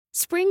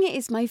Spring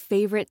is my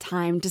favorite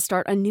time to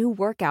start a new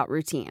workout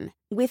routine.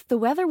 With the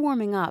weather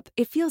warming up,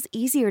 it feels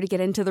easier to get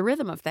into the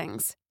rhythm of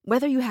things.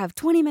 Whether you have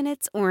 20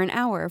 minutes or an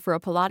hour for a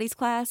Pilates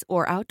class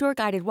or outdoor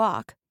guided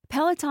walk,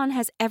 Peloton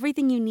has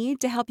everything you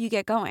need to help you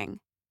get going.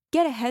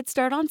 Get a head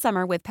start on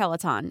summer with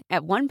Peloton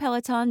at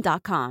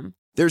onepeloton.com.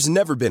 There's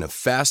never been a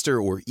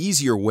faster or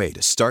easier way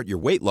to start your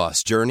weight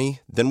loss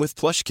journey than with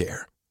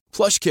PlushCare.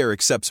 PlushCare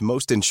accepts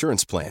most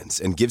insurance plans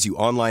and gives you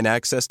online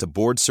access to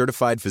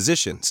board-certified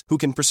physicians who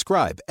can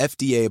prescribe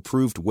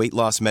FDA-approved weight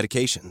loss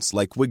medications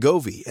like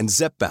Wegovy and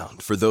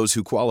Zepbound for those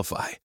who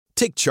qualify.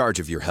 Take charge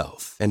of your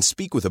health and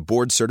speak with a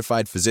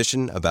board-certified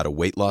physician about a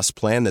weight loss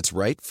plan that's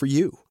right for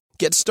you.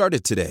 Get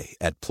started today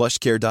at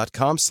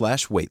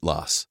plushcare.com/weight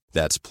loss.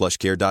 That's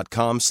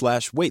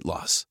plushcare.com/weight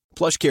loss.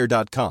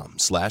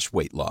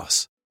 plushcare.com/weight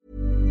loss.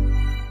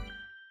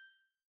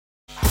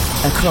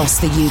 Across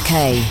the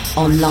UK,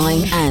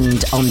 online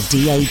and on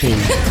DAB.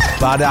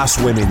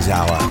 Badass Women's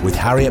Hour with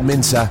Harriet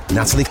Minter,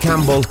 Natalie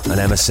Campbell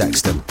and Emma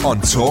Sexton on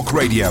Talk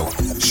Radio.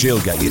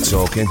 She'll get you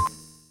talking.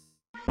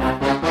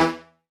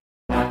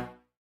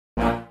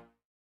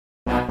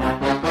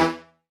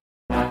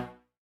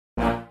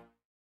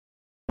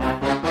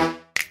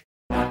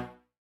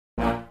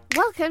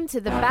 Welcome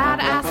to the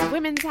Badass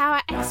Women's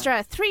Hour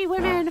Extra. 3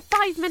 women,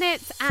 5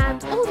 minutes,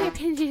 and all the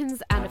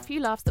opinions and a few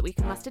laughs that we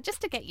can muster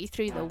just to get you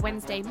through the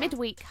Wednesday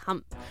midweek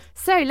hump.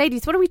 So,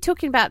 ladies, what are we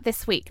talking about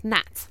this week?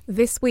 Nat?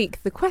 This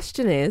week, the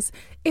question is,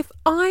 if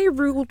I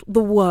ruled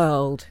the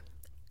world,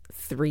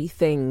 3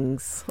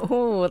 things.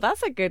 Oh,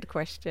 that's a good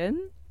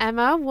question.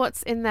 Emma,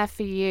 what's in there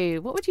for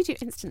you? What would you do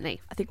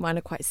instantly? I think mine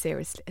are quite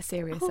serious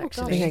actually.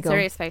 Okay,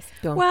 serious face.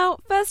 Well,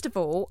 first of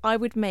all, I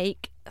would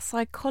make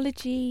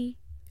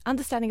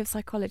understanding of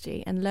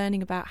psychology and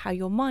learning about how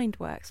your mind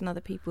works and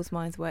other people's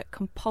minds work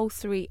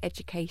compulsory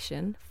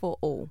education for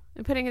all.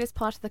 And putting it as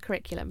part of the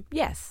curriculum.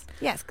 Yes,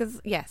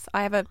 because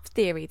I have a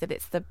theory that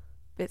it's the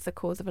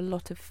cause of a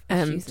lot of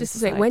issues. Just to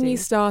say, when you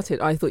started,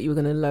 I thought you were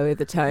going to lower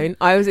the tone.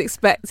 I was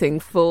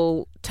expecting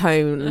full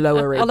tone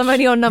lowerage. Well, I'm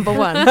only on number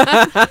 1. No,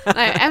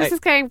 Emma's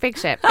just going big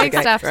shit. Big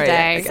stuff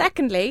today. Okay.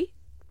 Secondly,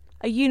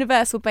 a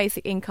universal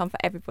basic income for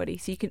everybody,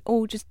 so you can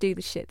all just do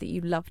the shit that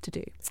you love to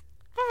do.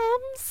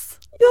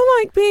 You're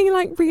like being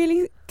like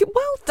really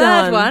well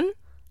done. Third one.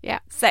 Yeah.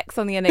 Sex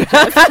on the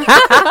NHS. Because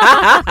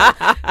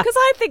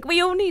I think we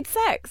all need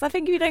sex. I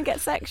think if you don't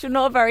get sex, you're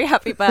not a very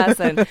happy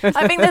person.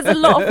 I think there's a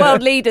lot of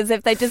world leaders,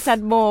 if they just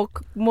had more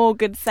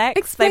good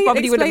sex, they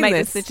probably wouldn't make the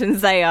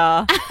decisions they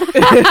are.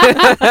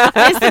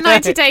 It's the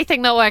 90-day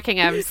thing not working,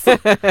 Ems.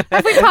 Have we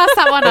passed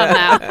that one on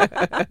now?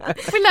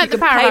 We learned the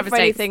power of for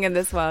anything in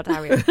this world,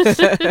 Harriet.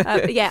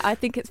 Yeah, I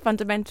think it's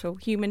fundamental.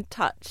 Human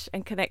touch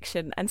and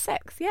connection and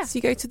sex, yeah. So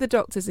you go to the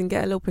doctors and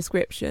get a little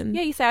prescription.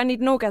 Yeah, you say, I need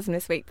an orgasm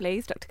this week,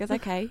 please. Doctor goes,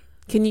 okay.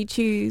 Can you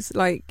choose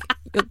like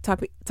your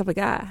type of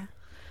guy?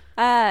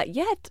 I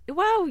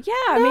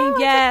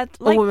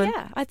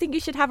think you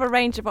should have a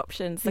range of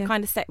options. The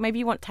kind of sex. Maybe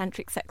you want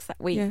tantric sex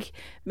that week. Yeah.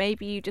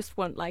 Maybe you just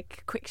want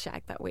like quick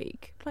shag that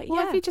week.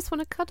 What if you just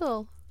want to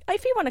cuddle?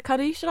 If you want to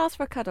cuddle, you should ask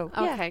for a cuddle.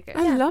 Okay, good.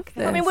 I love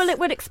this. I mean,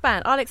 we'll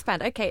expand. I'll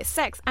expand. Okay, it's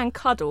sex and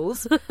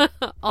cuddles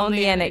on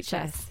the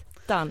NHS.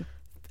 Done.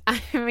 I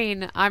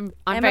mean, I'm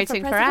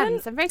voting for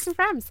Ems. I'm voting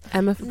for Ems.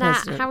 Emma for Nat,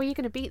 president. how are you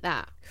going to beat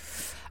that?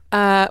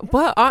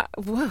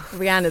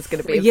 Rihanna's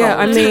going to be involved. Yeah,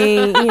 I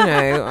mean, you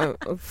know,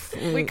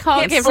 we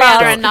can't give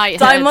Rihanna a knighthood.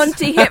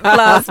 Diamante hip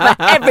blast for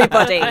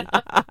everybody.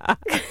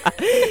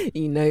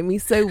 You know me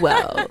so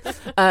well.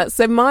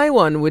 So my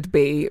one would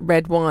be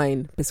red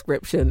wine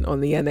prescription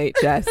on the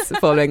NHS,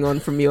 following on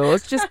from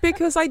yours, just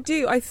because I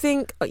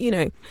think, you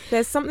know,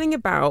 there's something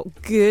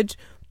about good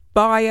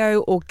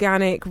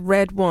bio-organic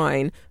red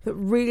wine that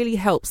really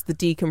helps the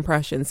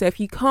decompression. So if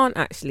you can't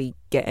actually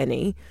get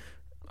any,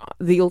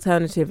 the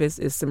alternative is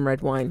some red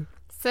wine.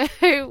 So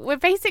we're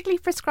basically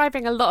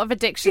prescribing a lot of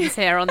addictions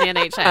here on the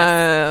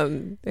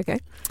NHS. Okay.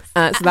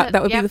 So that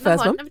would be the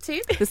first one. Number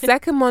 2. The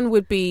second one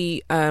would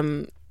be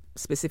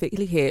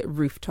specifically here,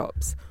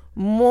 rooftops.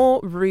 More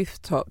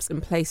rooftops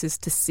and places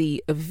to see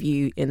a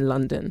view in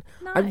London.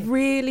 Nice. I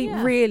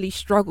really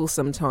struggle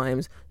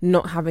sometimes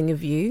not having a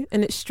view,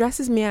 and it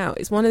stresses me out.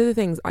 It's one of the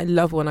things I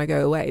love when I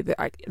go away,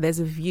 that there's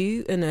a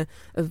view and a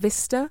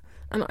vista,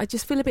 and I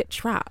just feel a bit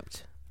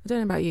trapped. I don't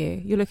know about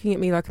you. You're looking at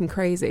me like I'm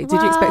crazy. Did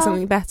you expect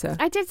something better?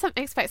 I did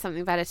expect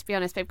something better, to be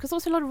honest, babe, because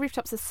also a lot of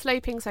rooftops are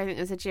sloping, so I think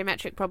there's a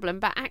geometric problem.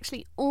 But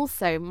actually,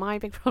 also, my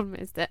big problem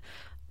is that,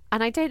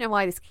 and I don't know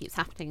why this keeps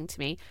happening to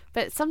me,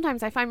 but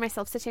sometimes I find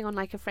myself sitting on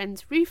like a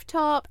friend's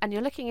rooftop and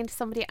you're looking into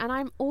somebody, and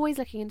I'm always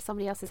looking into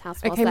somebody else's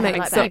house whilst they're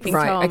having sex.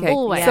 Right, okay.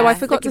 Always. So I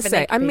forgot to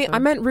say, I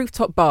meant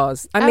rooftop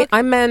bars.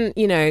 I meant,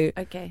 you know,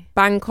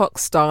 Bangkok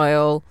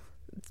style,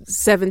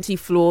 70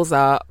 floors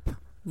up.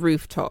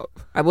 Rooftop.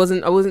 I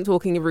wasn't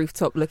talking a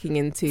rooftop looking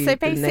into the neighbours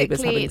having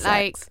sex. So basically,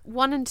 like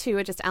 1 and 2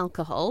 are just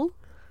alcohol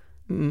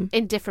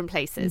in different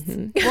places.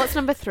 Mm-hmm. What's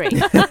number 3?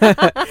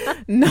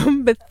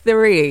 Number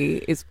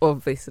 3 is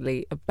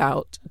obviously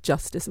about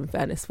justice and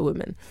fairness for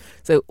women.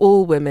 So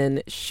all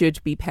women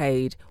should be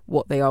paid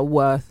what they are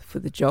worth for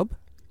the job.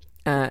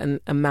 and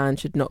a man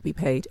should not be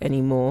paid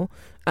any more,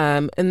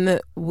 and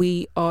that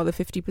we are the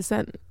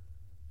 50%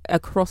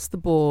 across the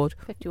board.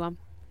 51.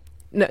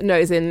 No,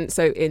 as in,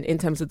 so in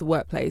terms of the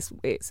workplace,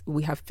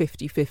 we have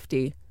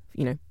 50-50.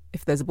 You know,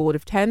 if there's a board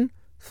of 10,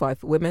 5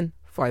 for women,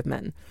 5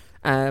 men.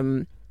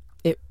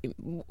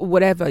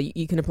 Whatever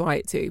you can apply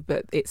it to,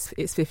 but it's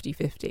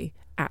 50-50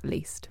 at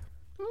least.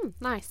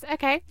 Nice.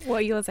 Okay. What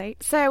are yours,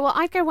 8? So, well,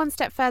 I'd go one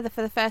step further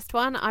for the first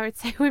one. I would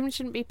say women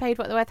shouldn't be paid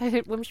what they're worth. I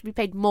think women should be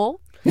paid more.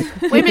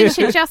 Women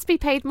should just be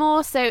paid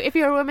more. So if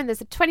you're a woman, there's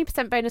a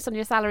 20% bonus on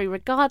your salary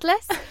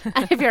regardless.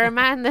 And if you're a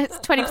man, that's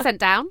 20%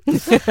 down.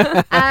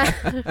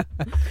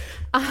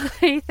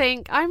 I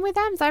think I'm with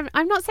Ems.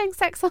 I'm not saying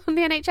sex on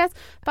the NHS,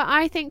 but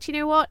I think, do you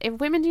know what? If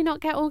women do not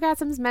get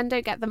orgasms, men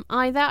don't get them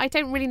either. I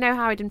don't really know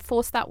how I'd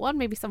enforce that one.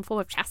 Maybe some form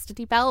of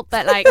chastity belt,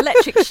 but like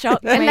electric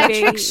shock, maybe.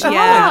 Electric shock,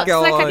 yeah.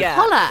 like a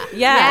collar.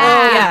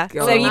 Yeah.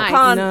 God. So you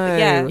can't. No.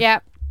 Yeah.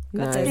 Yep.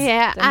 No.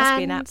 Yeah. There must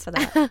be an app for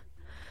that.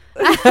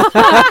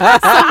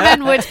 Some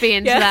men would be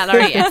into that,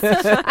 Laurie. Yes.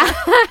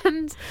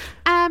 And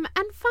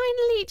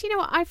finally, do you know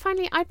what?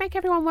 I'd make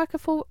everyone work a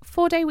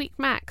 4-day week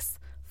max.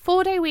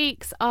 4-day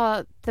weeks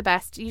are the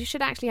best. You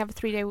should actually have a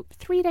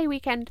 3-day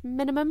weekend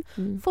minimum.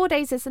 4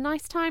 days is a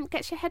nice time.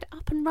 Gets your head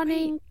up and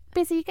running,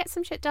 busy, get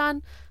some shit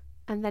done.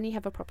 And then you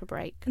have a proper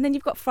break. And then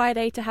you've got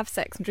Friday to have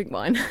sex and drink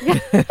wine.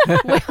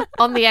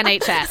 On the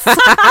NHS.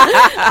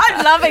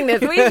 I'm loving this.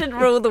 We should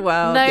rule the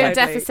world. No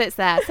deficits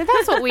there. So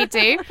that's what we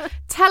do.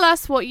 Tell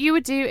us what you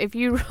would do if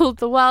you ruled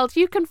the world.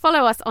 You can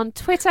follow us on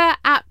Twitter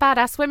at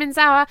Badass Women's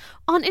Hour,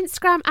 on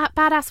Instagram at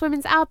Badass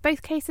Women's Hour.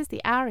 Both cases,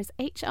 the hour is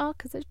HR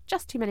because there's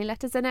just too many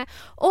letters in it.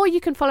 Or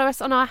you can follow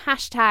us on our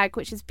hashtag,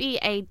 which is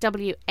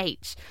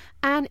BAWH.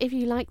 And if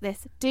you like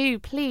this, do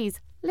please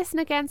listen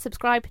again,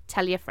 subscribe,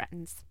 tell your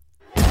friends.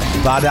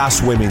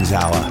 Badass Women's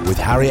Hour with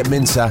Harriet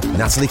Minter,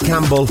 Natalie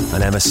Campbell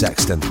and Emma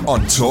Sexton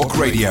on Talk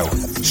Radio.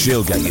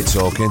 She'll get you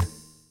talking.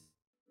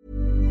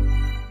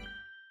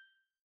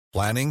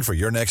 Planning for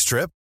your next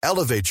trip?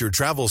 Elevate your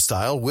travel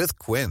style with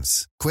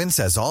Quince. Quince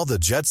has all the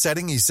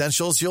jet-setting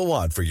essentials you'll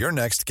want for your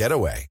next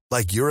getaway,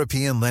 like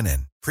European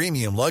linen,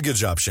 premium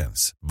luggage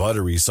options,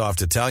 buttery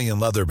soft Italian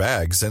leather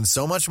bags, and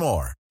so much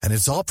more. And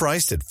it's all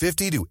priced at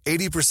 50 to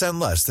 80%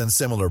 less than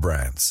similar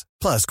brands.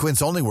 Plus,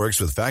 Quince only works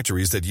with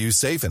factories that use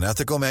safe and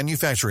ethical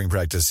manufacturing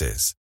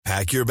practices.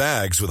 Pack your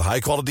bags with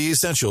high-quality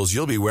essentials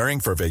you'll be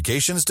wearing for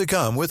vacations to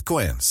come with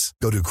Quince.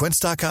 Go to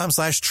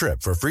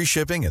quince.com/trip for free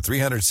shipping and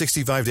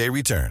 365-day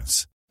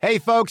returns. Hey,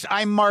 folks,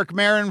 I'm Mark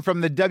Maron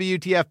from the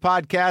WTF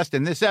Podcast,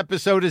 and this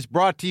episode is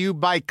brought to you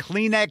by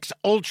Kleenex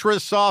Ultra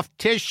Soft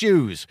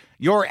Tissues,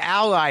 your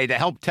ally to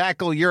help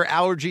tackle your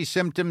allergy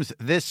symptoms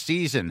this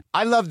season.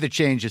 I love the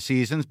change of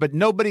seasons, but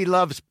nobody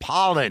loves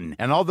pollen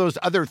and all those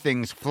other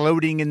things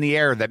floating in the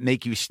air that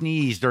make you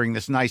sneeze during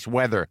this nice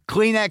weather.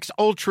 Kleenex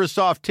Ultra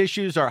Soft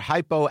Tissues are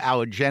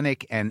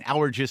hypoallergenic and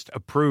allergist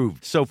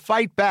approved, so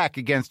fight back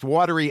against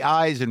watery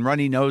eyes and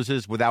runny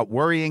noses without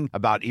worrying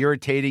about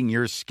irritating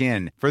your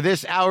skin. For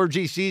this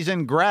allergy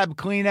season, grab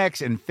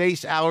Kleenex and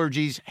face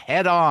allergies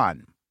head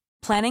on.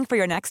 Planning for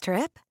your next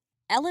trip?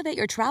 Elevate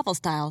your travel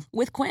style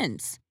with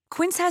Quince.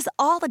 Quince has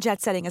all the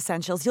jet-setting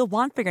essentials you'll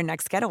want for your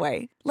next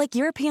getaway, like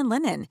European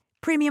linen,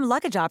 premium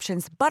luggage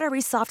options,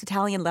 buttery soft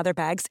Italian leather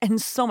bags,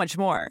 and so much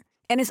more.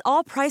 And is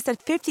all priced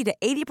at 50 to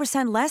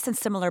 80% less than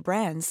similar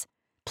brands.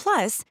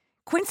 Plus,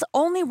 Quince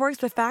only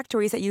works with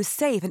factories that use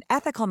safe and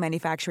ethical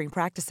manufacturing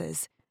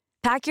practices.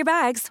 Pack your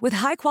bags with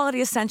high-quality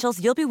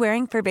essentials you'll be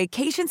wearing for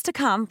vacations to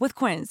come with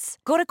Quince.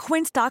 Go to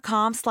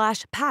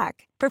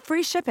quince.com/pack for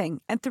free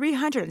shipping and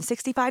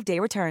 365-day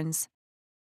returns.